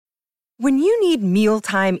When you need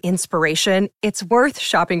mealtime inspiration, it's worth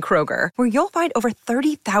shopping Kroger, where you'll find over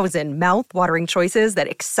 30,000 mouth-watering choices that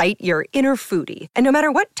excite your inner foodie. And no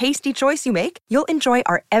matter what tasty choice you make, you'll enjoy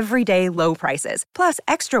our everyday low prices, plus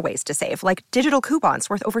extra ways to save, like digital coupons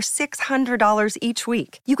worth over $600 each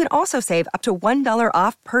week. You can also save up to $1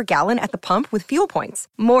 off per gallon at the pump with fuel points.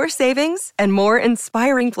 More savings and more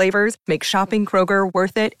inspiring flavors make shopping Kroger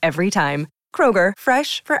worth it every time. Kroger,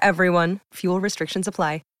 fresh for everyone. Fuel restrictions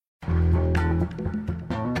apply.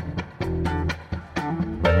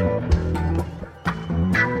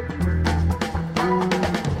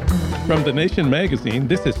 From The Nation magazine,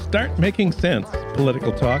 this is Start Making Sense,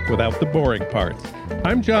 political talk without the boring parts.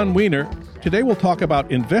 I'm John Wiener. Today we'll talk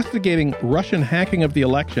about investigating Russian hacking of the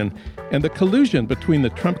election and the collusion between the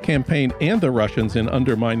Trump campaign and the Russians in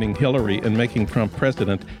undermining Hillary and making Trump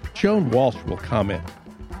president. Joan Walsh will comment.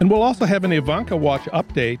 And we'll also have an Ivanka Watch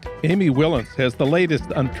update. Amy Willens has the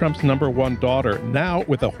latest on Trump's #1 daughter, now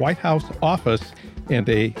with a White House office and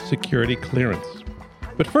a security clearance.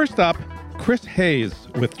 But first up, Chris Hayes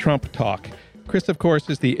with Trump Talk. Chris, of course,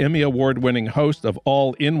 is the Emmy Award-winning host of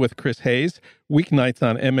All In with Chris Hayes, weeknights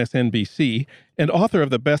on MSNBC, and author of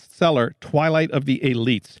the bestseller Twilight of the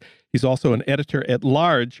Elites. He's also an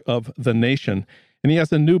editor-at-large of The Nation, and he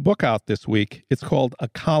has a new book out this week. It's called A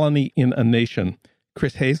Colony in a Nation.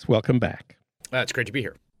 Chris Hayes, welcome back. It's great to be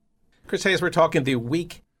here. Chris Hayes, we're talking the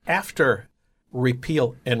week after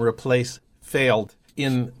repeal and replace failed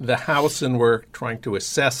in the House, and we're trying to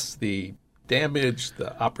assess the damage,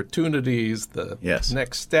 the opportunities, the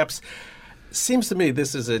next steps. Seems to me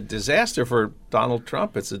this is a disaster for Donald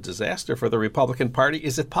Trump. It's a disaster for the Republican Party.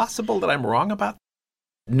 Is it possible that I'm wrong about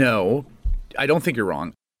that? No, I don't think you're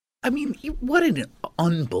wrong. I mean, what an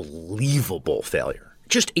unbelievable failure.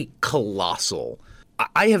 Just a colossal.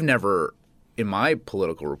 I have never, in my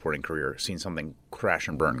political reporting career, seen something crash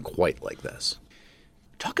and burn quite like this.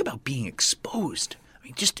 Talk about being exposed. I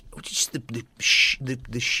mean, just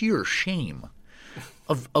the sheer shame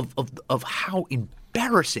of how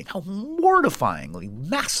embarrassing, how mortifyingly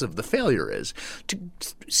massive the failure is. To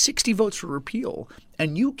 60 votes for repeal,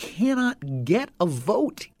 and you cannot get a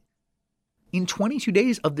vote in 22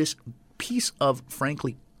 days of this piece of,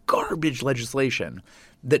 frankly, garbage legislation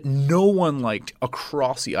that no one liked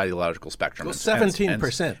across the ideological spectrum. Well,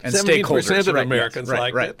 17%. And 17% of right, Americans yes,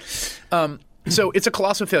 liked it. So it's a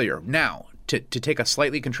colossal failure. Now, to take a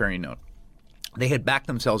slightly contrarian note, they had backed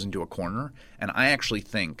themselves into a corner, and I actually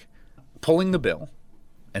think pulling the bill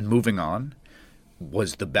and moving on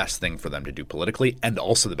was the best thing for them to do politically and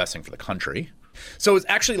also the best thing for the country. So it's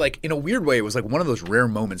actually like, in a weird way, it was like one of those rare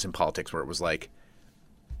moments in politics where it was like,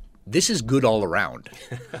 this is good all around.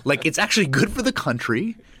 Like, it's actually good for the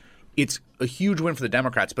country. It's a huge win for the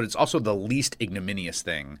Democrats, but it's also the least ignominious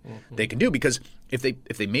thing they can do, because if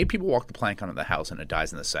they made people walk the plank onto the House and it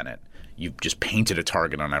dies in the Senate, you've just painted a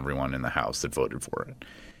target on everyone in the House that voted for it.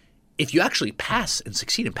 If you actually pass and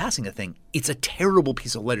succeed in passing a thing, it's a terrible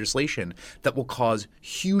piece of legislation that will cause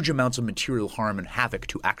huge amounts of material harm and havoc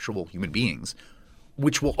to actual human beings,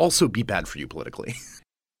 which will also be bad for you politically.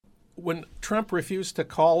 When Trump refused to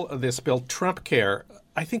call this bill Trump Care,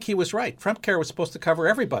 I think he was right. Trump Care was supposed to cover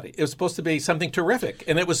everybody. It was supposed to be something terrific,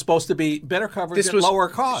 and it was supposed to be better coverage at lower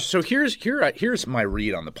cost. So here's my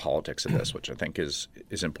read on the politics of this, which I think is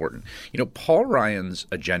important. You know, Paul Ryan's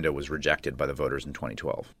agenda was rejected by the voters in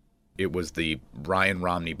 2012. It was the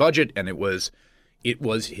Ryan-Romney budget, and it was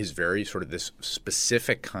his very sort of this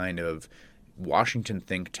specific kind of Washington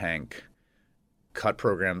think tank, cut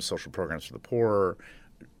programs, social programs for the poor,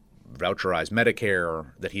 voucherized Medicare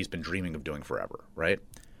that he's been dreaming of doing forever, right?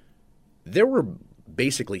 There were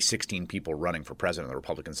basically 16 people running for president on the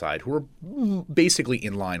Republican side who were basically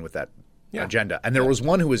in line with that agenda. And there was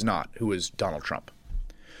one who was not, who was Donald Trump,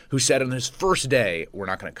 who said on his first day, we're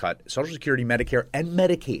not going to cut Social Security, Medicare, and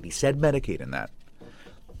Medicaid. He said Medicaid in that.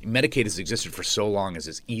 Medicaid has existed for so long as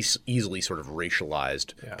this easily sort of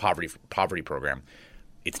racialized poverty program.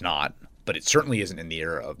 It's not, but it certainly isn't in the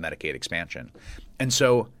era of Medicaid expansion. And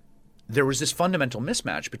so there was this fundamental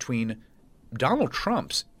mismatch between Donald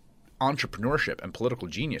Trump's entrepreneurship and political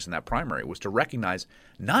genius in that primary was to recognize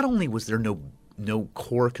not only was there no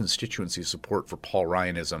core constituency support for Paul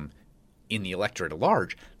Ryanism in the electorate at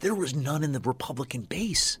large, there was none in the Republican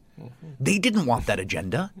base. They didn't want that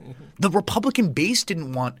agenda. The Republican base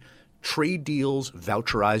didn't want trade deals,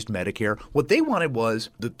 voucherized Medicare. What they wanted was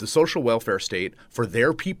the social welfare state for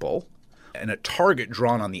their people and a target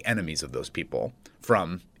drawn on the enemies of those people,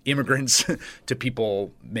 from immigrants to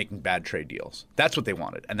people making bad trade deals. That's what they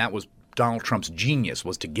wanted. And that was Donald Trump's genius,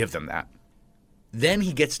 was to give them that. Then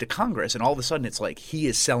he gets to Congress, and all of a sudden it's like he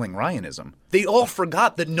is selling Ryanism. They all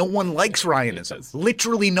forgot that no one likes Ryanism. Yes.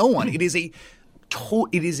 Literally no one. It is a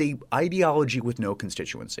ideology with no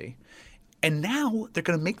constituency. And now they're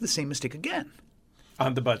going to make the same mistake again.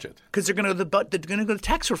 On the budget. Because they're going to go to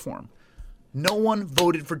tax reform. No one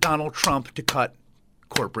voted for Donald Trump to cut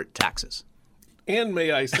corporate taxes. And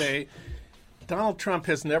may I say, Donald Trump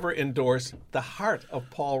has never endorsed the heart of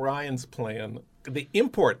Paul Ryan's plan, the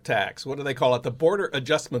import tax. What do they call it? The border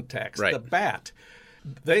adjustment tax, right. The BAT.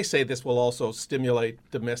 They say this will also stimulate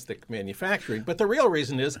domestic manufacturing. But the real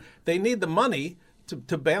reason is they need the money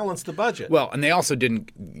to balance the budget. Well, and they also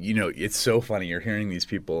didn't, it's so funny. You're hearing these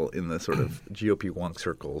people in the sort of GOP wonk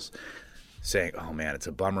circles saying, oh, man, it's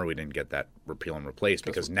a bummer we didn't get that repeal and replace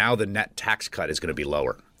because now the net tax cut is going to be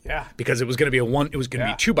lower. Yeah. Because it was going to be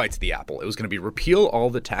be two bites of the apple. It was going to be repeal all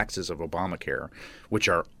the taxes of Obamacare, which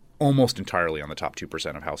are almost entirely on the top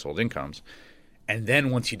 2% of household incomes. And then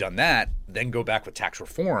once you've done that, then go back with tax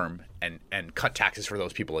reform and cut taxes for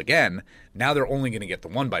those people again. Now they're only going to get the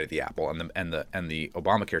one bite of the apple, and the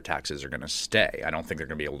Obamacare taxes are going to stay. I don't think they're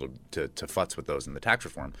going to be able to futz with those in the tax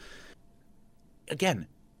reform. Again,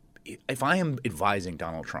 if I am advising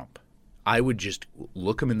Donald Trump, I would just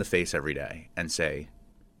look him in the face every day and say,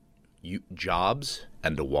 jobs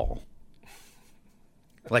and a wall.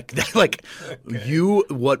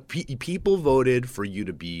 People voted for you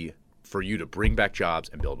to bring back jobs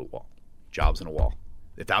and build a wall. Jobs and a wall.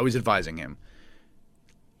 If I was advising him,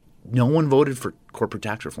 no one voted for corporate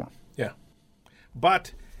tax reform. Yeah.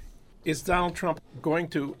 But is Donald Trump going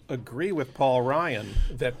to agree with Paul Ryan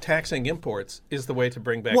that taxing imports is the way to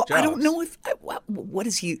bring back jobs? I don't know if what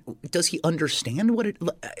is he – does he understand what it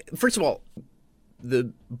 – first of all,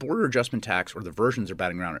 the border adjustment tax or the versions they're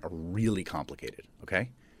batting around are really complicated,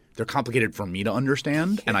 okay? They're complicated for me to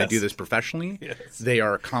understand, and I do this professionally. Yes. They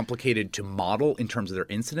are complicated to model in terms of their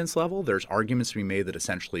incidence level. There's arguments to be made that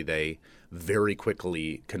essentially they very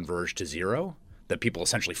quickly converge to zero, that people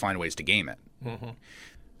essentially find ways to game it. Mm-hmm.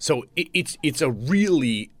 So it's a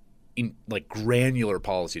really granular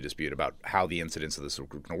policy dispute about how the incidence of this is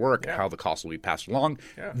going to work, how the cost will be passed along.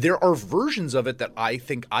 Yeah. There are versions of it that I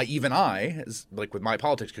think as with my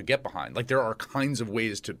politics, could get behind. Like there are kinds of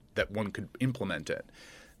ways that one could implement it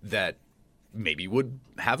that maybe would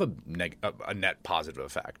have a net positive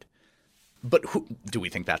effect. But do we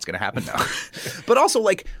think that's going to happen now? But also,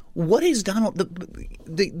 what is Donald –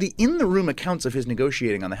 the in-the-room accounts of his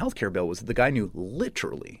negotiating on the health care bill was that the guy knew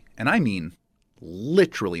literally, and I mean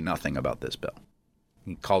literally nothing about this bill.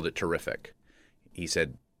 He called it terrific. He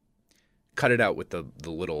said, cut it out with the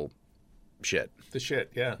little shit. The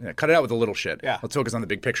shit, yeah. Cut it out with the little shit. Yeah. Let's focus on the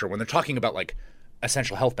big picture when they're talking about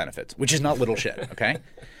essential health benefits, which is not little shit, okay?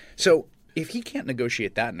 So if he can't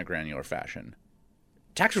negotiate that in a granular fashion,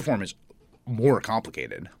 tax reform is more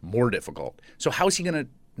complicated, more difficult. So how is he going to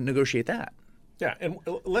negotiate that? Yeah, and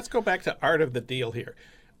let's go back to art of the deal here.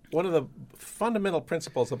 One of the fundamental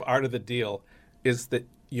principles of art of the deal is that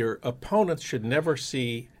your opponents should never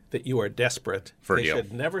see that you are desperate. For a they deal.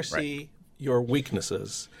 should never see your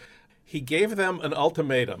weaknesses. He gave them an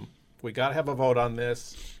ultimatum. We got to have a vote on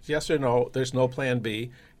this. Yes or no. There's no plan B.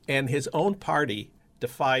 And his own party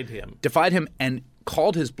defied him. And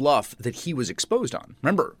called his bluff that he was exposed on.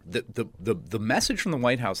 Remember, the message from the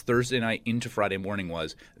White House Thursday night into Friday morning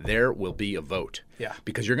was there will be a vote. Yeah.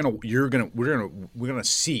 Because we're gonna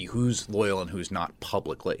see who's loyal and who's not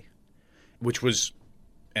publicly, which was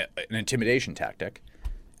an intimidation tactic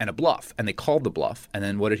and a bluff. And they called the bluff. And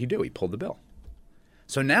then what did he do? He pulled the bill.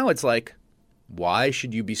 So now it's why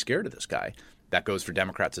should you be scared of this guy? That goes for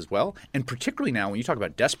Democrats as well. And particularly now when you talk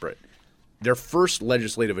about desperate, their first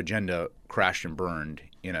legislative agenda crashed and burned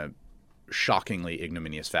in a shockingly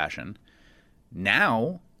ignominious fashion.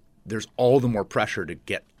 Now there's all the more pressure to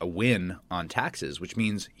get a win on taxes, which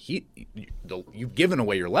means you've given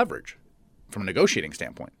away your leverage from a negotiating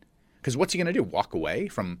standpoint. Because what's he going to do? Walk away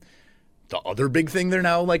from the other big thing they're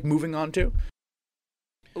now moving on to?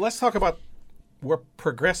 Let's talk about where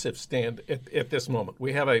progressives stand at this moment.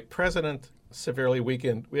 We have a president severely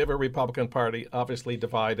weakened. We have a Republican Party obviously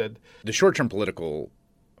divided. The short-term political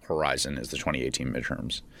horizon is the 2018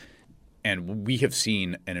 midterms. And we have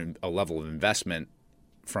seen a level of investment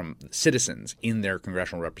from citizens in their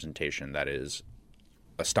congressional representation that is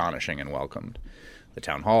astonishing and welcomed. The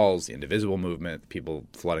town halls, the Indivisible movement, people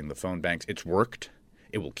flooding the phone banks. It's worked.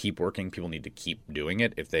 It will keep working. People need to keep doing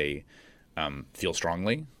it if they feel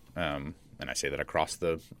strongly. And I say that across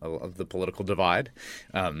the political divide.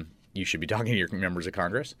 You should be talking to your members of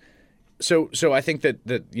Congress. So I think that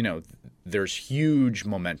there's huge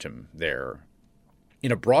momentum there.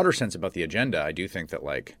 In a broader sense about the agenda, I do think that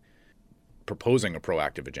proposing a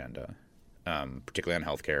proactive agenda, particularly on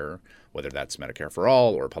healthcare, whether that's Medicare for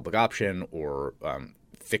all or a public option or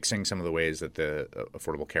fixing some of the ways that the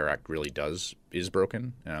Affordable Care Act really is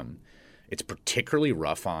broken. It's particularly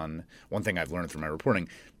rough on one thing I've learned from my reporting.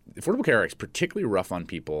 The Affordable Care Act is particularly rough on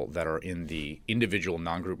people that are in the individual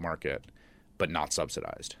non-group market but not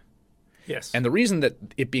subsidized. Yes. And the reason that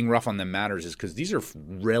it being rough on them matters is because these are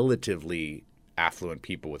relatively affluent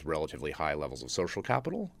people with relatively high levels of social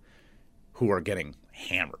capital who are getting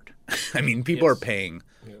hammered. I mean, people are paying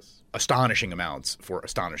astonishing amounts for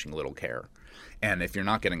astonishing little care. And if you're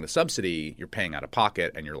not getting the subsidy, you're paying out of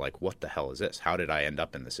pocket and you're like, what the hell is this? How did I end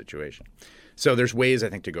up in this situation? So there's ways, I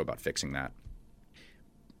think, to go about fixing that.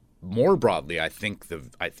 More broadly, I think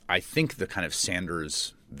the kind of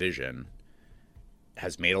Sanders vision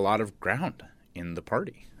has made a lot of ground in the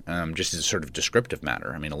party, just as a sort of descriptive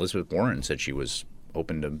matter. I mean, Elizabeth Warren said she was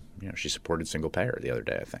open to, she supported single payer the other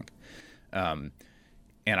day, I think. And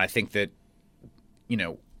I think that,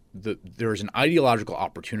 there's an ideological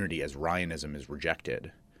opportunity as Ryanism is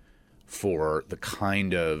rejected for the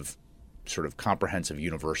kind of sort of comprehensive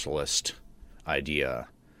universalist idea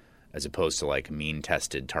as opposed to like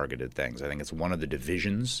mean-tested, targeted things. I think it's one of the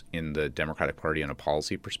divisions in the Democratic Party on a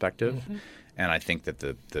policy perspective. Mm-hmm. And I think that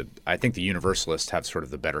the universalists have sort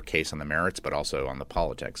of the better case on the merits, but also on the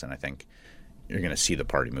politics. And I think you're going to see the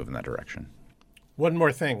party move in that direction. One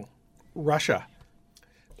more thing. Russia.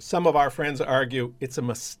 Some of our friends argue it's a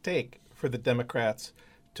mistake for the Democrats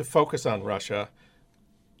to focus on Russia.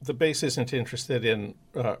 The base isn't interested in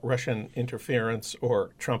Russian interference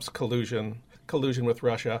or Trump's collusion with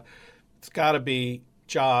Russia. It's got to be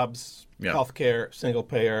jobs, healthcare, single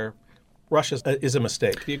payer. Russia is a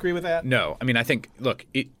mistake. Do you agree with that? No. I mean, I think, look,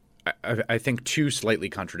 I think two slightly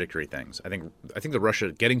contradictory things. I think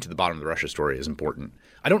getting to the bottom of the Russia story is important.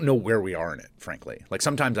 I don't know where we are in it, frankly. Like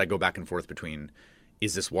sometimes I go back and forth between,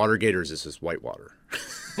 is this Watergate or is this Whitewater?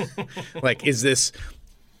 Like, is this,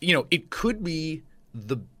 it could be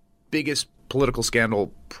the biggest political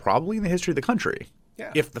scandal probably in the history of the country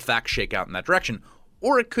if the facts shake out in that direction.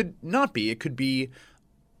 Or it could not be. It could be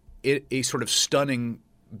a sort of stunning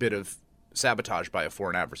bit of sabotage by a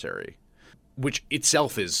foreign adversary, which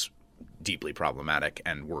itself is deeply problematic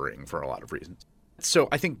and worrying for a lot of reasons. So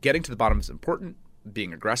I think getting to the bottom is important,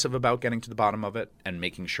 being aggressive about getting to the bottom of it and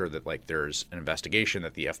making sure that like there's an investigation,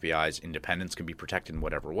 that the FBI's independence can be protected in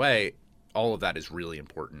whatever way. All of that is really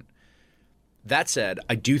important. That said,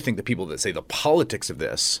 I do think the people that say the politics of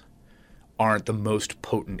this aren't the most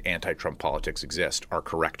potent anti-Trump politics exist are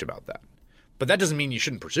correct about that. But that doesn't mean you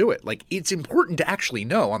shouldn't pursue it. Like, it's important to actually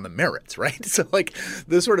know on the merits, right? So, like,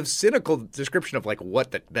 the sort of cynical description of, like,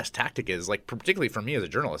 what the best tactic is, like, particularly for me as a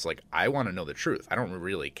journalist, like, I want to know the truth. I don't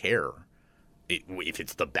really care if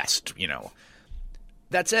it's the best,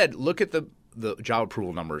 That said, look at the job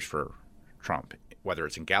approval numbers for Trump, whether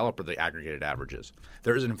it's in Gallup or the aggregated averages.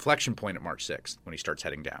 There is an inflection point at March 6th when he starts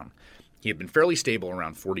heading down. He had been fairly stable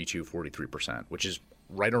around 42, 43%, which is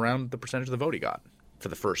right around the percentage of the vote he got for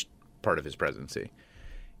the first part of his presidency.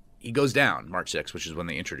 He goes down March 6th, which is when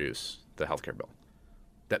they introduce the healthcare bill.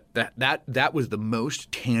 That was the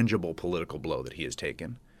most tangible political blow that he has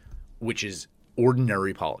taken, which is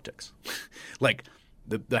ordinary politics. Like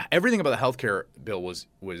the everything about the healthcare bill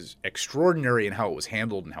was extraordinary in how it was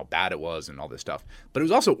handled and how bad it was and all this stuff. But it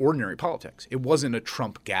was also ordinary politics. It wasn't a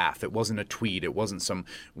Trump gaffe. It wasn't a tweet. It wasn't some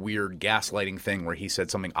weird gaslighting thing where he said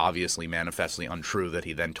something obviously manifestly untrue that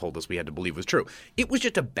he then told us we had to believe was true. It was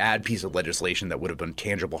just a bad piece of legislation that would have done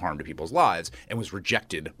tangible harm to people's lives and was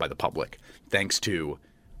rejected by the public thanks to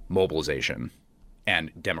mobilization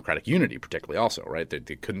and democratic unity particularly also, right? They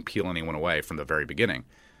couldn't peel anyone away from the very beginning.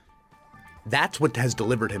 That's what has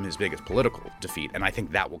delivered him his biggest political defeat, and I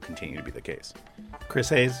think that will continue to be the case. Chris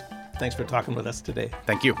Hayes, thanks for talking with us today.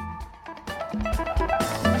 Thank you.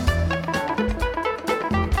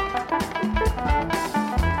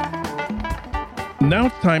 Now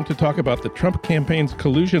it's time to talk about the Trump campaign's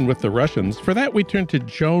collusion with the Russians. For that, we turn to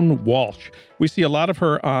Joan Walsh. We see a lot of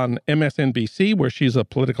her on MSNBC, where she's a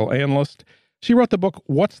political analyst. She wrote the book,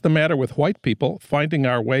 What's the Matter with White People? Finding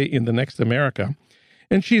Our Way in the Next America.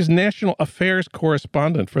 And she's national affairs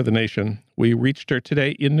correspondent for The Nation. We reached her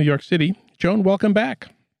today in New York City. Joan, welcome back.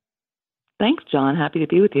 Thanks, John. Happy to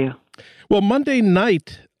be with you. Well, Monday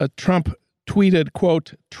night, Trump tweeted,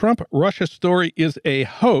 quote, Trump-Russia story is a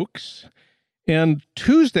hoax. And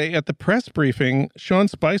Tuesday at the press briefing, Sean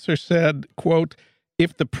Spicer said, quote,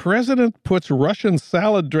 if the president puts Russian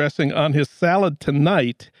salad dressing on his salad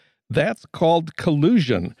tonight, that's called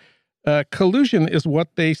collusion. Collusion is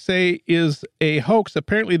what they say is a hoax.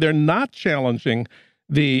 Apparently, they're not challenging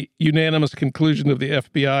the unanimous conclusion of the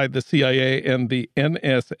FBI, the CIA, and the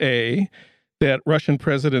NSA that Russian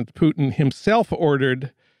President Putin himself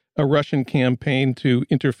ordered a Russian campaign to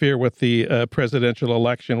interfere with the presidential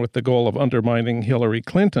election with the goal of undermining Hillary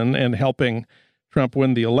Clinton and helping Trump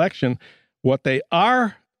win the election. What they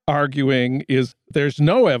are arguing is there's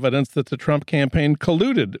no evidence that the Trump campaign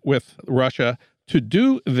colluded with Russia to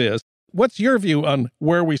do this. What's your view on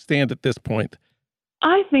where we stand at this point?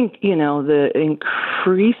 I think, the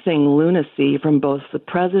increasing lunacy from both the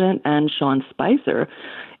president and Sean Spicer,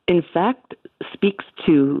 in fact, speaks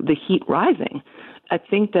to the heat rising. I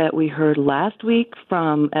think that we heard last week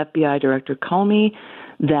from FBI Director Comey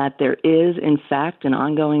that there is, in fact, an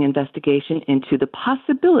ongoing investigation into the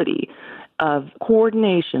possibility of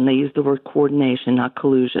coordination. They use the word coordination, not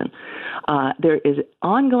collusion. There is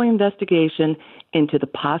ongoing investigation into the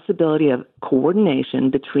possibility of coordination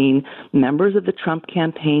between members of the Trump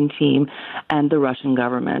campaign team and the Russian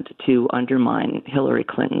government to undermine Hillary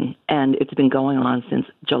Clinton. And it's been going on since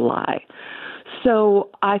July. So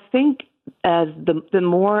I think as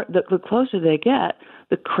the closer they get,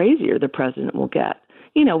 the crazier the president will get.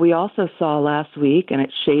 We also saw last week, and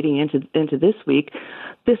it's shading into this week,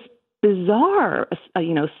 this bizarre,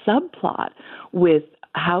 subplot with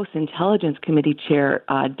House Intelligence Committee Chair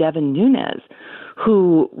Devin Nunes,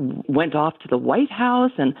 who went off to the White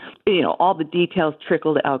House and, all the details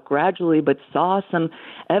trickled out gradually, but saw some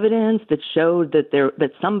evidence that showed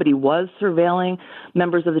that somebody was surveilling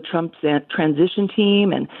members of the Trump transition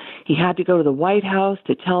team, and he had to go to the White House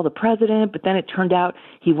to tell the president, but then it turned out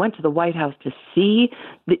he went to the White House to see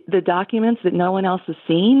the documents that no one else has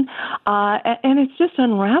seen, and it's just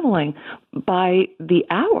unraveling by the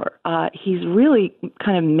hour. He's really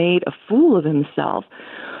kind of made a fool of himself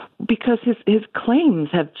because his claims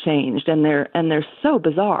have changed and they're so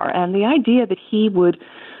bizarre. And the idea that he would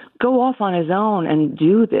go off on his own and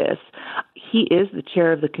do this. He is the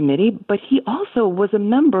chair of the committee, but he also was a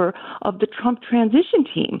member of the Trump transition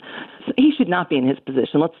team. So he should not be in his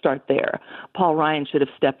position. Let's start there. Paul Ryan should have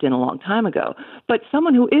stepped in a long time ago. But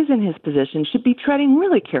someone who is in his position should be treading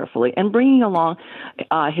really carefully and bringing along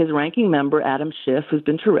his ranking member, Adam Schiff, who's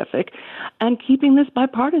been terrific, and keeping this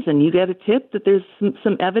bipartisan. You get a tip that there's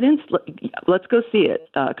some evidence. Let's go see it,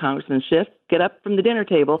 Congressman Schiff. Get up from the dinner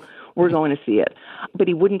table. We're going to see it. But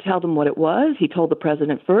he wouldn't tell them what it was. He told the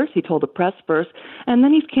president first. He told the press first. And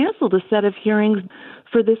then he's canceled a set of hearings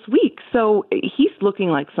for this week. So he's looking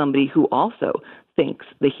like somebody who also thinks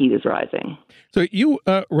the heat is rising. So you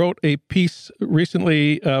wrote a piece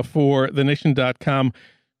recently for TheNation.com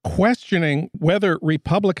questioning whether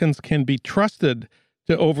Republicans can be trusted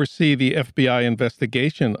to oversee the FBI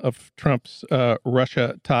investigation of Trump's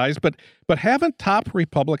Russia ties. But haven't top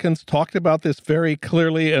Republicans talked about this very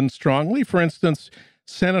clearly and strongly? For instance,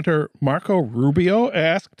 Senator Marco Rubio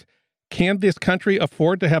asked, can this country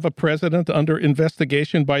afford to have a president under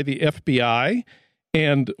investigation by the FBI?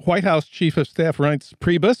 And White House Chief of Staff Reince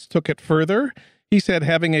Priebus took it further. He said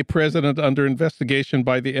having a president under investigation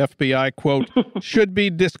by the FBI, quote, should be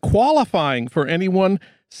disqualifying for anyone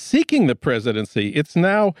seeking the presidency. It's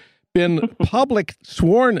now been public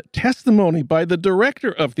sworn testimony by the director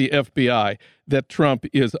of the FBI that Trump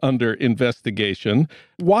is under investigation.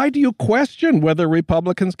 Why do you question whether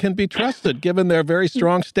Republicans can be trusted, given their very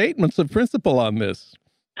strong statements of principle on this?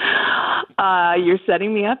 You're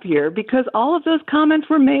setting me up here because all of those comments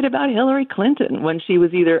were made about Hillary Clinton when she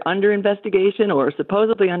was either under investigation or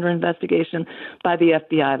supposedly under investigation by the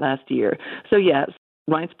FBI last year. So, yes,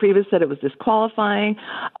 Reince Priebus said it was disqualifying.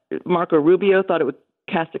 Marco Rubio thought it would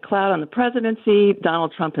cast a cloud on the presidency.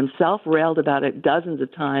 Donald Trump himself railed about it dozens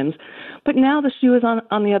of times. But now the shoe is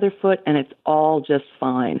on the other foot, and it's all just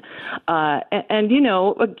fine. And,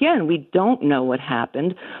 again, we don't know what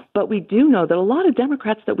happened, but we do know that a lot of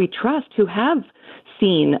Democrats that we trust who have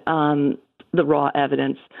seen the raw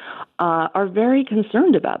evidence are very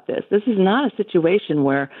concerned about this. This is not a situation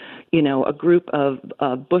where, a group of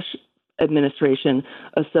Bush administration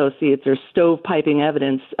associates are stovepiping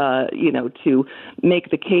evidence, to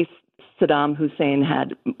make the case Saddam Hussein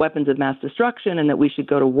had weapons of mass destruction and that we should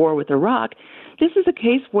go to war with Iraq. This is a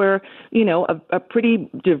case where, a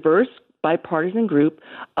pretty diverse bipartisan group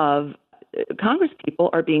of Congress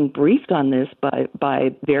people are being briefed on this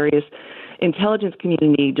by various intelligence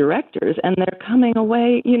community directors, and they're coming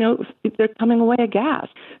away, aghast.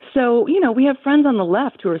 So, we have friends on the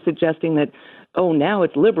left who are suggesting that oh, now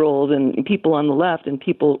it's liberals and people on the left and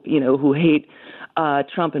people, who hate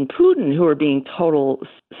Trump and Putin who are being total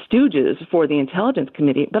stooges for the Intelligence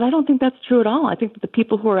Committee. But I don't think that's true at all. I think that the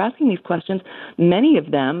people who are asking these questions, many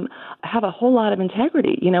of them have a whole lot of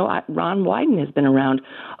integrity. Ron Wyden has been around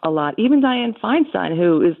a lot. Even Dianne Feinstein,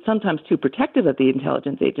 who is sometimes too protective of the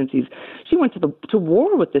intelligence agencies, she went to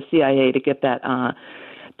war with the CIA to get that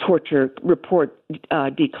torture report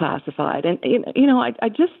declassified. And, I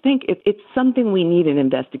just think it's something we need an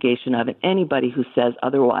investigation of. And anybody who says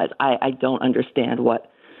otherwise, I don't understand what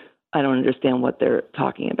they're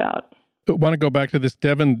talking about. I want to go back to this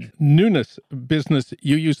Devin Nunes business.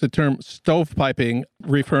 You use the term stovepiping,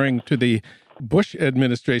 referring to the Bush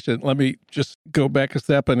administration. Let me just go back a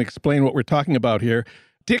step and explain what we're talking about here.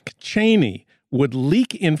 Dick Cheney would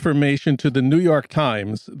leak information to the New York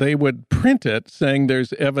Times. They would print it saying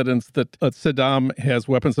there's evidence that Saddam has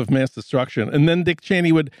weapons of mass destruction. And then Dick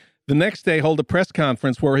Cheney would the next day hold a press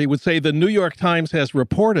conference where he would say the New York Times has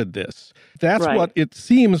reported this. That's right. What it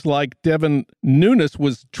seems like Devin Nunes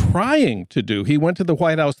was trying to do. He went to the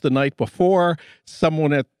White House the night before.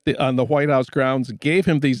 Someone on the White House grounds gave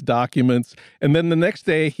him these documents. And then the next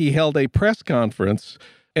day he held a press conference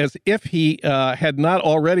as if he had not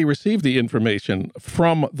already received the information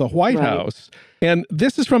from the White House. And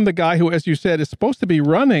this is from the guy who, as you said, is supposed to be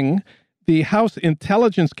running the House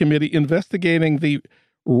Intelligence Committee investigating the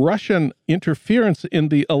Russian interference in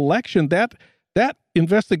the election. That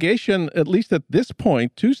investigation, at least at this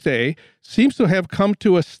point, Tuesday, seems to have come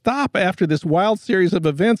to a stop after this wild series of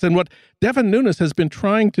events. And what Devin Nunes has been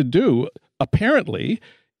trying to do, apparently,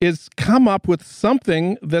 is come up with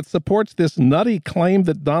something that supports this nutty claim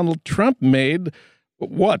that Donald Trump made,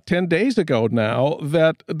 10 days ago now,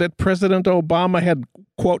 that President Obama had,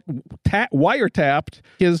 quote, wiretapped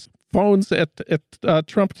his phones at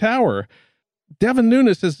Trump Tower. Devin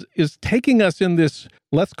Nunes is taking us in this,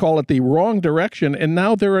 let's call it the wrong direction, and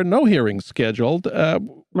now there are no hearings scheduled.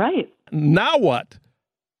 Right. Now what?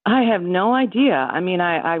 I have no idea. I mean,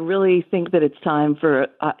 I really think that it's time for,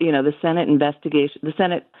 the Senate investigation. The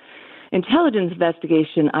Senate intelligence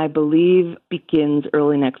investigation, I believe, begins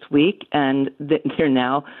early next week, and they're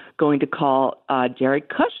now going to call Jared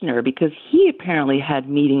Kushner because he apparently had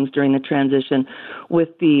meetings during the transition with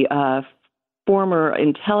the former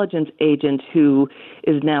intelligence agent who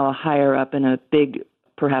is now a higher up in a big,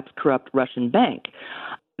 perhaps corrupt Russian bank.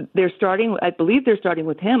 I believe they're starting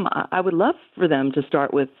with him. I would love for them to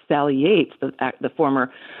start with Sally Yates, the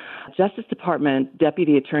former Justice Department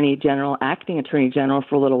Deputy Attorney General, acting Attorney General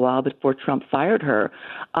for a little while before Trump fired her,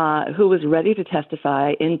 who was ready to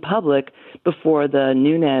testify in public before the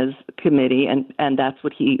Nunes committee, and that's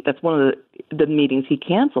one of the meetings he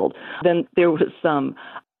canceled. Then there was some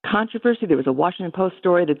controversy. There was a Washington Post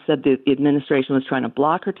story that said the administration was trying to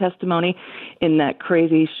block her testimony in that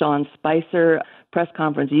crazy Sean Spicer press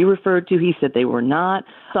conference you referred to. He said they were not.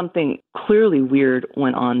 Something clearly weird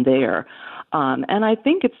went on there. And I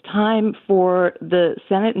think it's time for the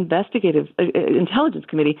Senate Intelligence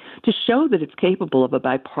Committee to show that it's capable of a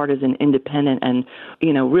bipartisan, independent, and,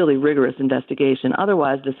 really rigorous investigation.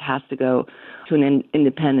 Otherwise, this has to go to an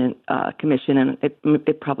independent commission, and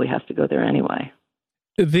it probably has to go there anyway.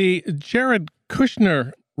 The Jared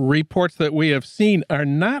Kushner reports that we have seen are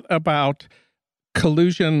not about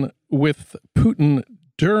collusion with Putin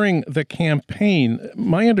during the campaign.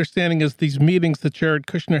 My understanding is these meetings that Jared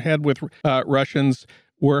Kushner had with Russians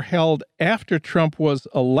were held after Trump was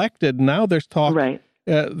elected. Now there's talk. Right.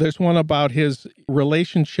 There's one about his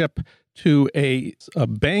relationship to a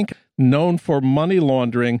bank known for money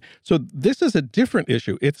laundering. So this is a different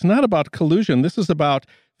issue. It's not about collusion. This is about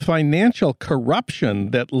financial corruption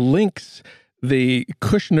that links the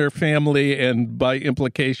Kushner family and, by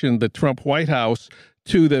implication, the Trump White House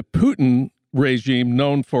to the Putin regime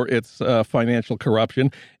known for its financial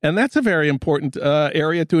corruption. And that's a very important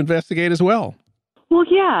area to investigate as well. Well,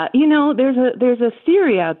 yeah, there's a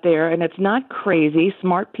theory out there, and it's not crazy.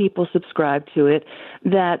 Smart people subscribe to it,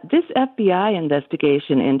 that this FBI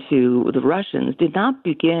investigation into the Russians did not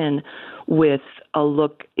begin with a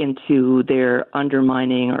look into their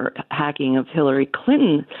undermining or hacking of Hillary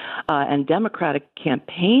Clinton and Democratic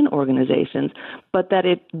campaign organizations, but that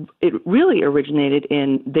it really originated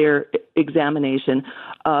in their examination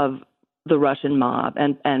of the Russian mob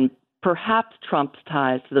and perhaps Trump's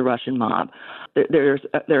ties to the Russian mob. There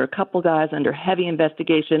are a couple guys under heavy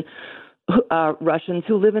investigation, Russians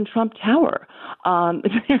who live in Trump Tower.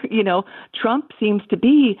 Trump seems to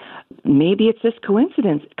be, maybe it's this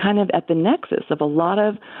coincidence, kind of at the nexus of a lot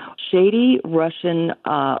of shady Russian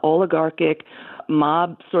oligarchic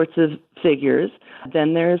mob sorts of figures.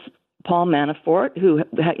 Then there's Paul Manafort, who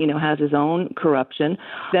has his own corruption.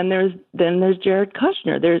 Then there's Jared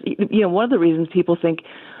Kushner. There's one of the reasons people think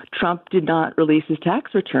Trump did not release his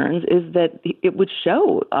tax returns is that it would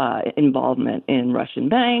show involvement in Russian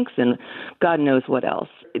banks and God knows what else.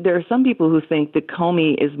 There are some people who think that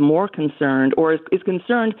Comey is more concerned or is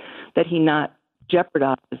concerned that he not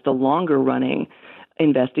jeopardize the longer-running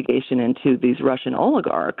investigation into these Russian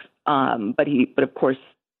oligarchs. But of course,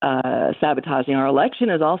 sabotaging our election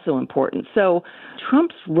is also important. So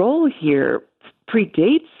Trump's role here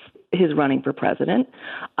predates his running for president.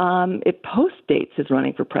 It postdates his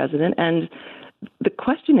running for president. And the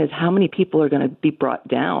question is how many people are going to be brought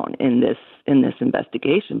down in this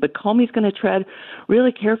investigation. But Comey's going to tread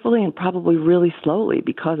really carefully and probably really slowly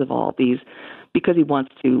because of all these, because he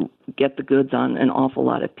wants to get the goods on an awful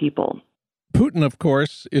lot of people. Putin, of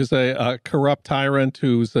course, is a corrupt tyrant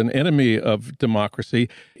who's an enemy of democracy.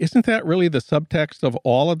 Isn't that really the subtext of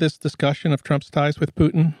all of this discussion of Trump's ties with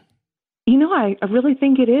Putin? I really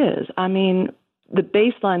think it is. I mean, the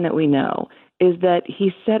baseline that we know is that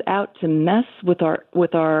he set out to mess with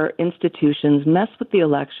our institutions, mess with the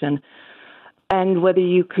election, and whether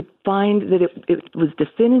you could find that it was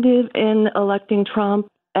definitive in electing Trump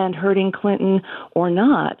and hurting Clinton or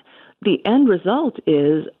not, the end result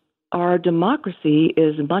is our democracy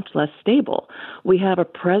is much less stable. We have a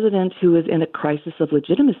president who is in a crisis of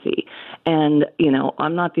legitimacy. And,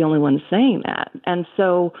 I'm not the only one saying that. And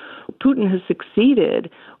so Putin has succeeded,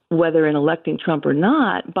 whether in electing Trump or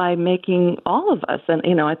not, by making all of us,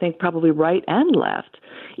 and, I think probably right and left,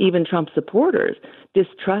 even Trump supporters,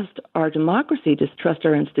 distrust our democracy, distrust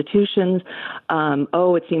our institutions.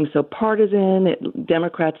 It seems so partisan.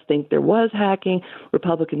 Democrats think there was hacking.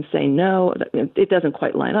 Republicans say no. It doesn't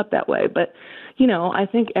quite line up that way. But, I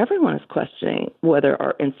think everyone is questioning whether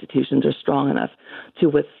our institutions are strong enough to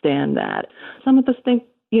withstand that. Some of us think,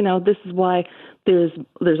 this is why there's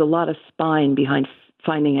a lot of spine behind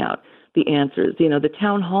finding out the answers. The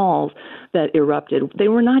town halls that erupted, they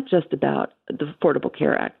were not just about the Affordable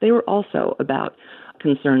Care Act. They were also about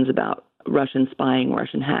concerns about Russian spying,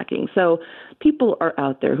 Russian hacking. So people are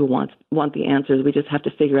out there who want the answers. We just have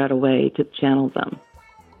to figure out a way to channel them.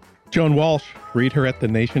 Joan Walsh, read her at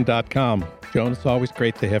thenation.com. Joan, it's always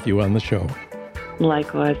great to have you on the show.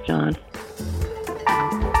 Likewise, John.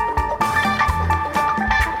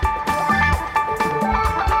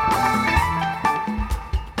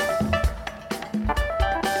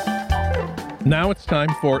 Now it's time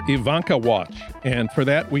for Ivanka Watch. And for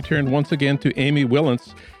that, we turn once again to Amy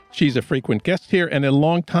Willence. She's a frequent guest here and a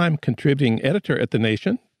longtime contributing editor at The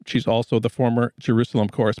Nation. She's also the former Jerusalem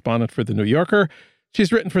correspondent for The New Yorker.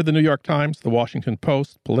 She's written for The New York Times, The Washington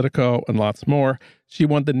Post, Politico, and lots more. She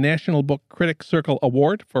won the National Book Critics Circle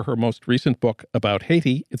Award for her most recent book about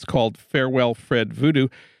Haiti. It's called Farewell, Fred Voodoo.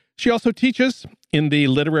 She also teaches in the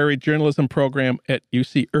literary journalism program at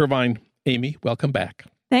UC Irvine. Amy, welcome back.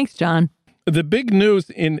 Thanks, John. The big news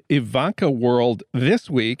in Ivanka world this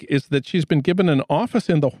week is that she's been given an office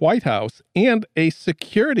in the White House and a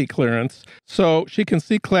security clearance so she can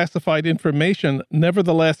see classified information.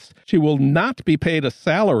 Nevertheless, she will not be paid a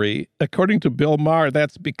salary. According to Bill Maher,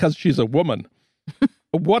 that's because she's a woman.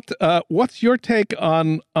 What's your take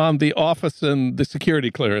on the office and the security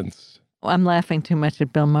clearance? I'm laughing too much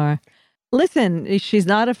at Bill Maher. Listen, she's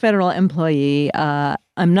not a federal employee.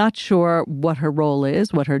 I'm not sure what her role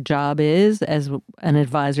is, what her job is as an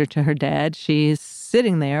advisor to her dad. She's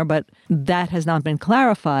sitting there, but that has not been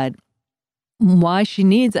clarified. Why she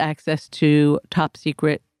needs access to top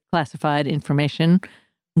secret classified information,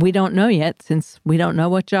 we don't know yet, since we don't know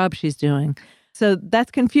what job she's doing. So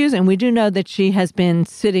that's confusing. We do know that she has been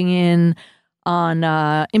sitting in on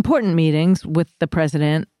important meetings with the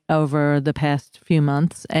president over the past few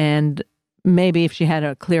months, and maybe if she had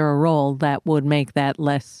a clearer role, that would make that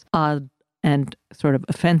less odd and sort of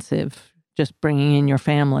offensive, just bringing in your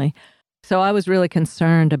family. So I was really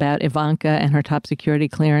concerned about Ivanka and her top security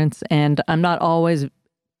clearance, and I'm not always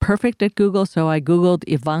perfect at Google, so I Googled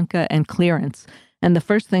Ivanka and clearance. And the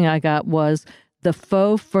first thing I got was the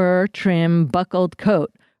faux fur trim buckled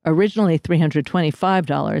coat, originally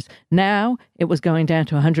 $325. Now it was going down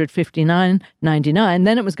to $159.99.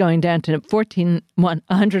 Then it was going down to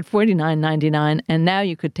 $149.99. And now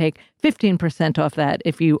you could take 15% off that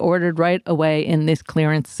if you ordered right away in this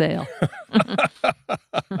clearance sale.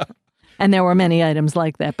 And there were many items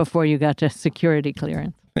like that before you got to security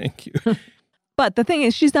clearance. Thank you. But the thing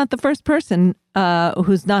is, she's not the first person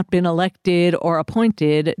who's not been elected or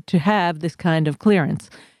appointed to have this kind of clearance.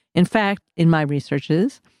 In fact, in my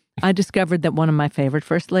researches, I discovered that one of my favorite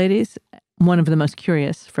first ladies, one of the most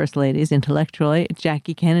curious first ladies intellectually,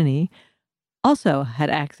 Jackie Kennedy, also had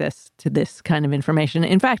access to this kind of information.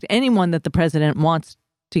 In fact, anyone that the president wants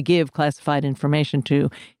to give classified information to,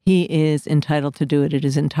 he is entitled to do it. It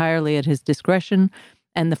is entirely at his discretion.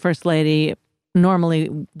 And the First Lady normally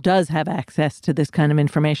does have access to this kind of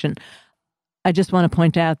information. I just want to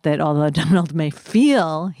point out that although Donald may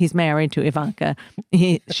feel he's married to Ivanka,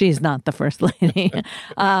 she's not the First Lady.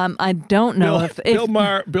 I don't know if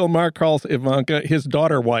Bill Maher calls Ivanka his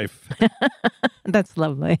daughter wife. That's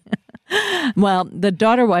lovely. Well, the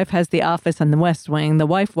daughter wife has the office in the West Wing. The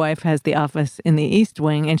wife has the office in the East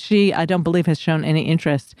Wing. And she, I don't believe, has shown any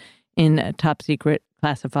interest in top secret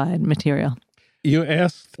classified material. You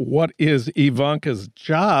asked what is Ivanka's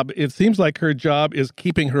job. It seems like her job is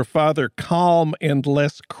keeping her father calm and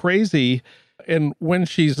less crazy. And when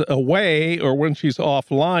she's away or when she's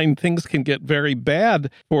offline, things can get very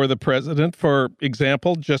bad for the president. For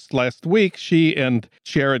example, just last week, she and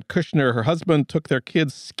Jared Kushner, her husband, took their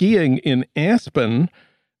kids skiing in Aspen.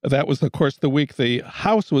 That was, of course, the week the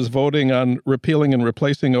House was voting on repealing and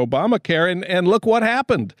replacing Obamacare. And look what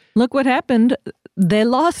happened. Look what happened. They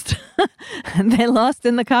lost. They lost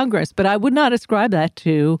in the Congress. But I would not ascribe that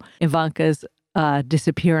to Ivanka's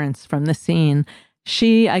disappearance from the scene.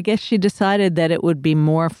 I guess she decided that it would be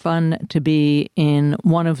more fun to be in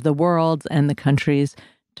one of the world's and the country's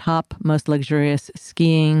top, most luxurious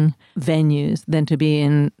skiing venues than to be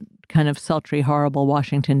in kind of sultry, horrible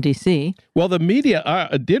Washington, D.C. Well, the media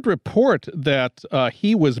did report that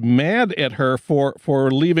he was mad at her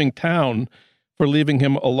for leaving town, for leaving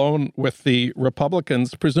him alone with the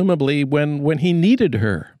Republicans, presumably when he needed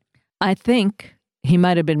her. I think he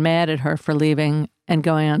might have been mad at her for leaving and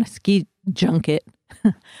going on a ski junket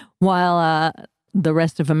while the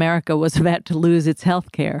rest of America was about to lose its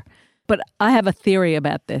health care. But I have a theory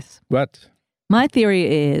about this. What? My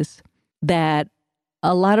theory is that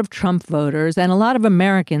a lot of Trump voters and a lot of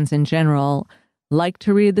Americans in general like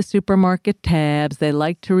to read the supermarket tabs. They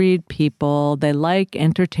like to read People. They like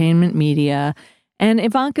entertainment media. And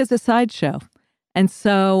Ivanka's a sideshow. And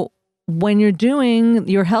so when you're doing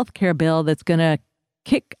your health care bill that's going to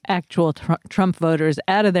kick actual Trump voters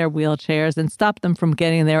out of their wheelchairs and stop them from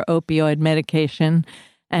getting their opioid medication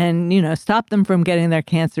and, stop them from getting their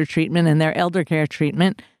cancer treatment and their elder care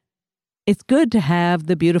treatment, it's good to have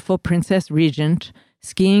the beautiful Princess Regent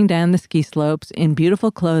skiing down the ski slopes in beautiful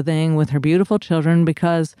clothing with her beautiful children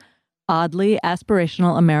because, oddly,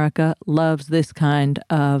 aspirational America loves this kind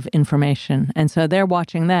of information. And so they're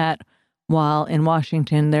watching that while in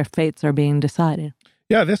Washington their fates are being decided.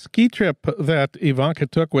 Yeah, this ski trip that Ivanka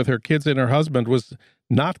took with her kids and her husband was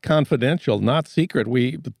not confidential, not secret.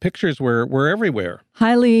 The pictures were everywhere.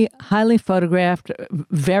 Highly photographed,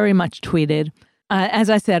 very much tweeted. As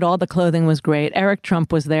I said, all the clothing was great. Eric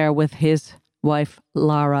Trump was there with his wife,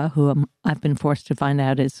 Lara, who I've been forced to find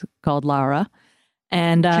out is called Lara.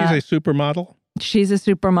 And she's a supermodel? She's a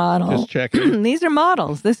supermodel. Just checking. These are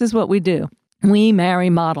models. This is what we do. We marry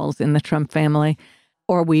models in the Trump family.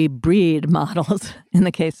 Or we breed models in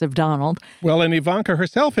the case of Donald. Well, and Ivanka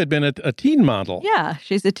herself had been a teen model. Yeah,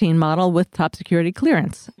 she's a teen model with top security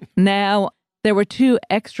clearance. Now, there were two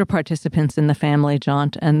extra participants in the family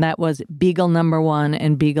jaunt, and that was Beagle number 1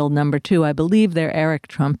 and Beagle number 2. I believe they're Eric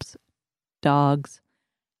Trump's dogs.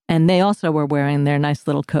 And they also were wearing their nice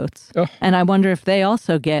little coats. Oh. And I wonder if they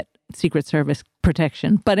also get Secret Service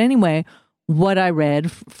protection. But anyway, what I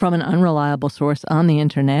read from an unreliable source on the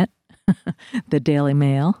internet, the Daily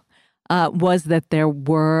Mail, was that there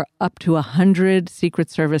were up to 100 Secret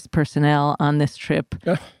Service personnel on this trip,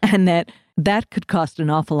 and that could cost an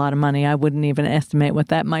awful lot of money. I wouldn't even estimate what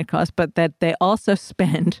that might cost, but that they also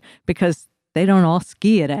spend, because they don't all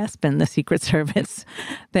ski at Aspen, the Secret Service,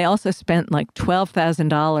 they also spent like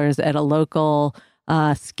 $12,000 at a local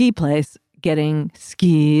ski place getting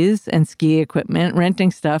skis and ski equipment,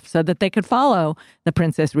 renting stuff so that they could follow the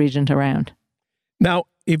Princess Regent around. Now,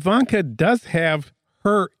 Ivanka does have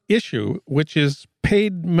her issue, which is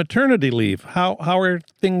paid maternity leave. How are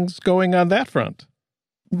things going on that front?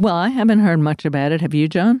 Well, I haven't heard much about it. Have you,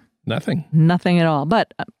 John? Nothing. Nothing at all.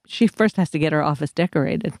 But she first has to get her office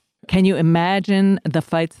decorated. Can you imagine the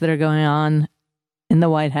fights that are going on in the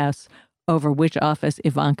White House over which office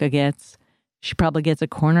Ivanka gets? She probably gets a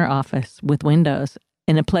corner office with windows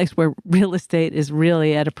in a place where real estate is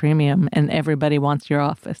really at a premium and everybody wants your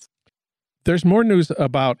office. There's more news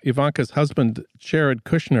about Ivanka's husband, Jared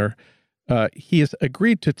Kushner. He has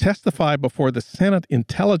agreed to testify before the Senate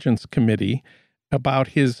Intelligence Committee about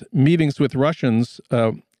his meetings with Russians,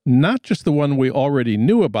 not just the one we already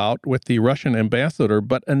knew about with the Russian ambassador,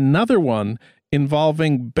 but another one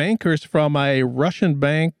involving bankers from a Russian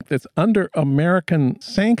bank that's under American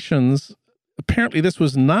sanctions apparently this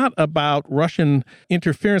was not about Russian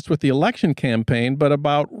interference with the election campaign, but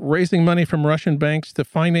about raising money from Russian banks to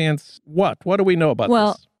finance what? What do we know about this?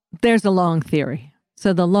 Well, there's a long theory.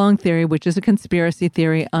 So the long theory, which is a conspiracy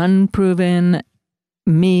theory, unproven,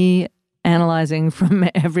 me analyzing from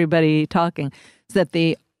everybody talking, is that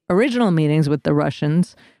the original meetings with the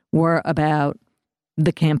Russians were about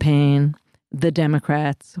the campaign, the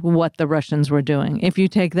Democrats, what the Russians were doing. If you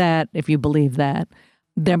take that, if you believe that,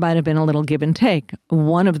 there might have been a little give and take.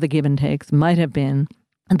 One of the give and takes might have been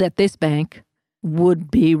that this bank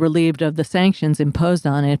would be relieved of the sanctions imposed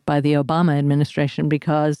on it by the Obama administration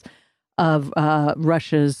because of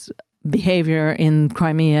Russia's behavior in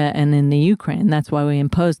Crimea and in the Ukraine. That's why we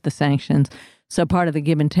imposed the sanctions. So part of the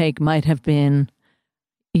give and take might have been,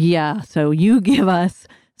 yeah, so you give us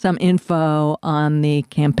some info on the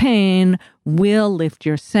campaign, we'll lift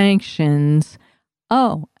your sanctions.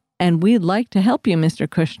 Oh, and we'd like to help you, Mr.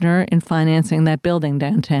 Kushner, in financing that building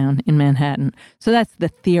downtown in Manhattan. So that's the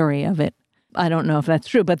theory of it. I don't know if that's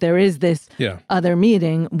true, but there is this other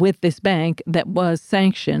meeting with this bank that was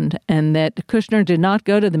sanctioned, and that Kushner did not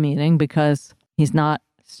go to the meeting because he's not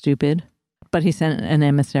stupid, but he sent an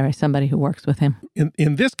emissary, somebody who works with him.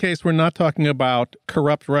 In this case, we're not talking about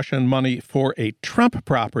corrupt Russian money for a Trump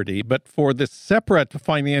property, but for the separate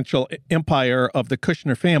financial empire of the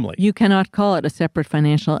Kushner family. You cannot call it a separate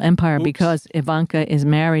financial empire because Ivanka is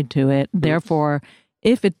married to it. Therefore,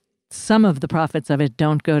 if some of the profits of it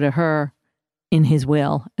don't go to her in his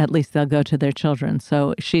will, at least they'll go to their children.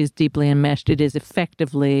 So she's deeply enmeshed. It is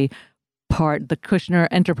effectively the Kushner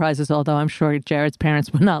Enterprises, although I'm sure Jared's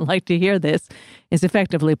parents would not like to hear this, is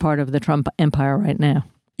effectively part of the Trump empire right now.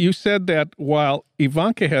 You said that while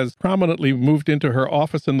Ivanka has prominently moved into her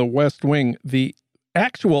office in the West Wing, the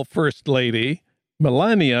actual First Lady,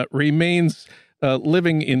 Melania, remains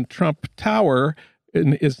living in Trump Tower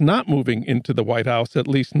and is not moving into the White House, at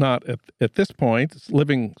least not at this point. It's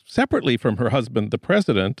living separately from her husband, the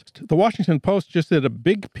president. The Washington Post just did a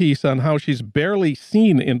big piece on how she's barely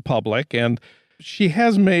seen in public, and she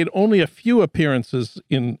has made only a few appearances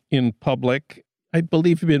in public. I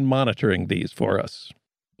believe you've been monitoring these for us.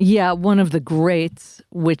 Yeah, one of the greats,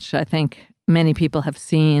 which I think many people have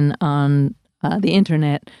seen on the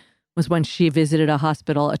internet, was when she visited a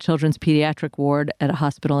hospital, a children's pediatric ward at a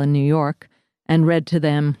hospital in New York, and read to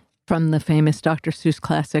them from the famous Dr. Seuss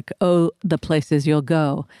classic, Oh, the Places You'll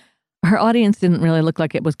Go. Her audience didn't really look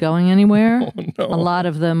like it was going anywhere. Oh, no. A lot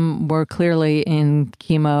of them were clearly in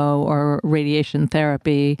chemo or radiation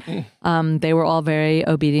therapy. They were all very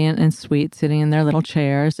obedient and sweet, sitting in their little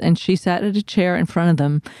chairs. And she sat at a chair in front of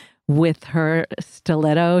them with her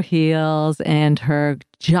stiletto heels and her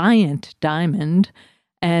giant diamond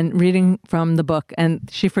and reading from the book. And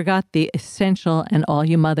she forgot the essential, and all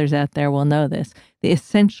you mothers out there will know this, the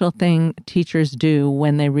essential thing teachers do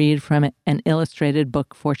when they read from an illustrated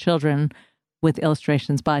book for children with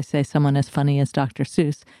illustrations by, say, someone as funny as Dr.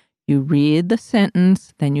 Seuss. You read the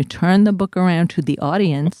sentence, then you turn the book around to the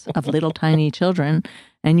audience of little tiny children,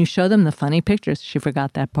 and you show them the funny pictures. She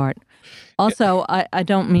forgot that part. Also, I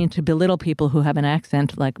don't mean to belittle people who have an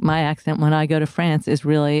accent. Like my accent when I go to France is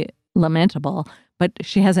really lamentable. But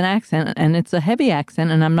she has an accent, and it's a heavy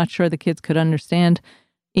accent, and I'm not sure the kids could understand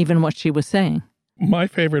even what she was saying. My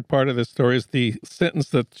favorite part of this story is the sentence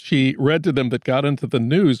that she read to them that got into the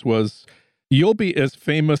news was, "You'll be as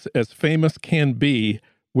famous can be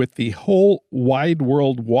with the whole wide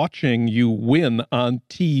world watching you win on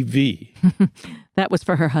TV." That was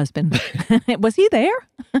for her husband. Was he there?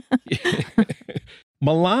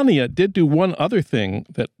 Melania did do one other thing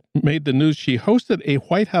that made the news. She hosted a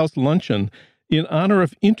White House luncheon in honor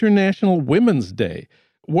of International Women's Day.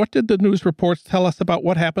 What did the news reports tell us about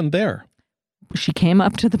what happened there? She came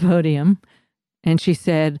up to the podium and she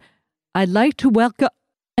said, "I'd like to welcome,"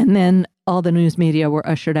 and then all the news media were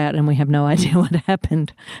ushered out and we have no idea what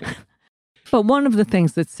happened. But one of the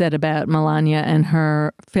things that's said about Melania and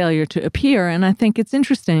her failure to appear, and I think it's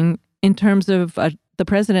interesting in terms of the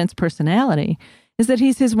president's personality, is that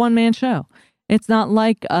he's his one-man show. It's not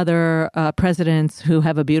like other presidents who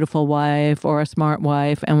have a beautiful wife or a smart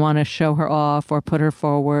wife and want to show her off or put her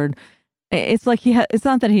forward. It's like it's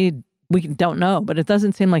not that we don't know, but it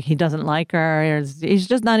doesn't seem like he doesn't like her. He's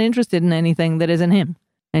just not interested in anything that isn't him.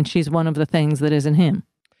 And she's one of the things that isn't him,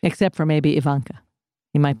 except for maybe Ivanka.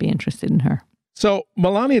 He might be interested in her. So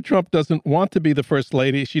Melania Trump doesn't want to be the first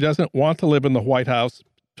lady. She doesn't want to live in the White House.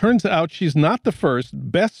 Turns out she's not the first.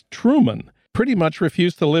 Bess Truman pretty much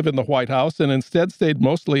refused to live in the White House and instead stayed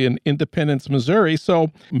mostly in Independence, Missouri.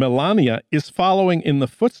 So Melania is following in the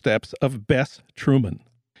footsteps of Bess Truman.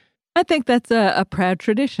 I think that's a proud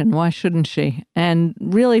tradition. Why shouldn't she? And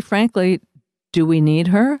really, frankly, do we need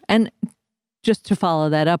her? And just to follow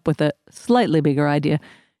that up with a slightly bigger idea,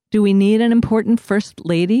 do we need an important first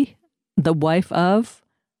lady, the wife of?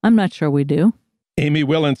 I'm not sure we do. Amy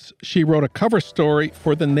Willence, she wrote a cover story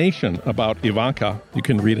for The Nation about Ivanka. You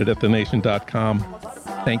can read it at thenation.com.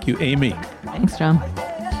 Thank you, Amy. Thanks, John.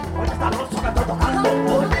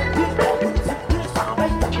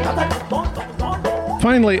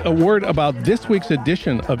 Finally, a word about this week's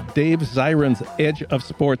edition of Dave Zirin's Edge of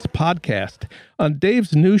Sports podcast. On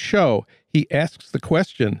Dave's new show, he asks the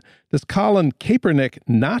question, does Colin Kaepernick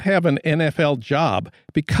not have an NFL job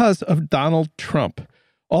because of Donald Trump?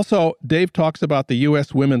 Also, Dave talks about the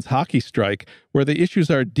U.S. women's hockey strike, where the issues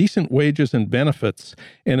are decent wages and benefits,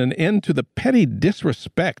 and an end to the petty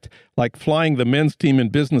disrespect, like flying the men's team in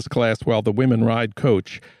business class while the women ride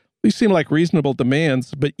coach. These seem like reasonable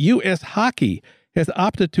demands, but U.S. hockey has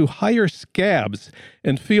opted to hire scabs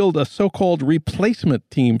and field a so-called replacement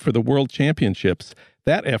team for the World Championships.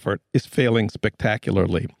 That effort is failing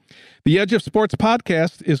spectacularly. The Edge of Sports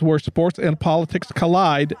podcast is where sports and politics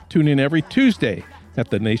collide. Tune in every Tuesday at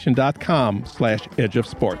thenation.com/Edge of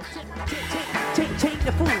Sports.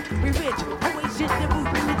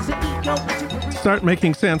 Start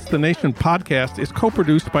Making Sense, the Nation podcast, is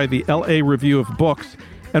co-produced by the LA Review of Books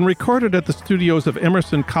and recorded at the studios of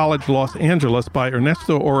Emerson College, Los Angeles by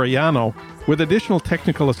Ernesto Orellano, with additional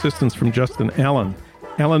technical assistance from Justin Allen.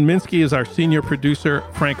 Alan Minsky is our senior producer.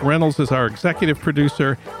 Frank Reynolds is our executive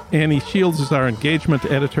producer. Annie Shields is our engagement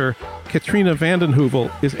editor. Katrina vanden Heuvel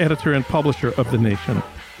is editor and publisher of The Nation.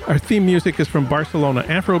 Our theme music is from Barcelona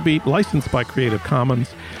Afrobeat, licensed by Creative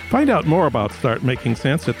Commons. Find out more about Start Making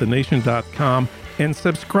Sense at thenation.com and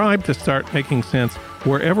subscribe to Start Making Sense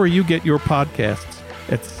wherever you get your podcasts,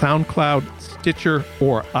 at SoundCloud, Stitcher,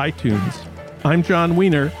 or iTunes. I'm John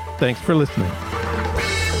Wiener. Thanks for listening.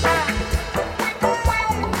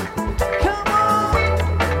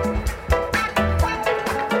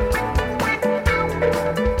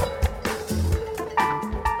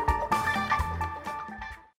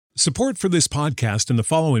 Support for this podcast and the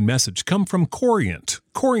following message come from Corient.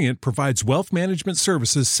 Corient provides wealth management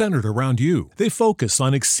services centered around you. They focus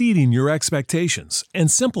on exceeding your expectations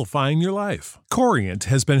and simplifying your life. Corient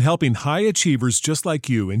has been helping high achievers just like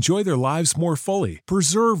you enjoy their lives more fully,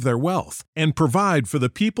 preserve their wealth, and provide for the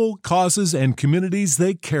people, causes, and communities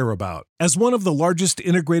they care about. As one of the largest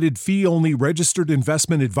integrated fee-only registered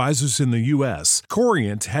investment advisors in the U.S.,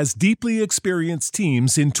 Corient has deeply experienced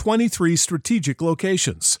teams in 23 strategic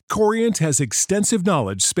locations. Corient has extensive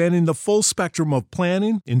knowledge spanning the full spectrum of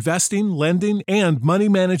planning, investing, lending, and money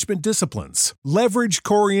management disciplines. Leverage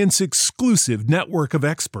Corient's exclusive network of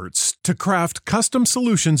experts to craft custom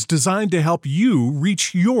solutions designed to help you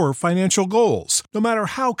reach your financial goals, no matter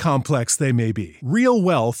how complex they may be. Real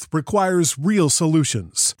wealth requires real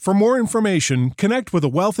solutions. For more information, connect with a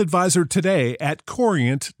wealth advisor today at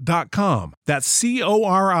Corient.com. That's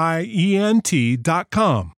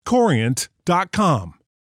Corient.com. Corient.com.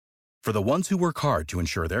 For the ones who work hard to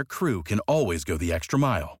ensure their crew can always go the extra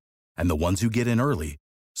mile, and the ones who get in early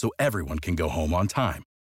so everyone can go home on time,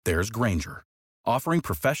 there's Grainger, offering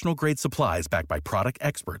professional-grade supplies backed by product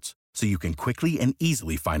experts so you can quickly and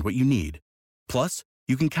easily find what you need. Plus,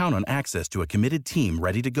 you can count on access to a committed team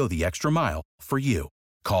ready to go the extra mile for you.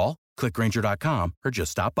 Call, click Grainger.com, or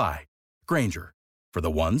just stop by. Grainger, for the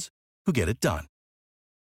ones who get it done.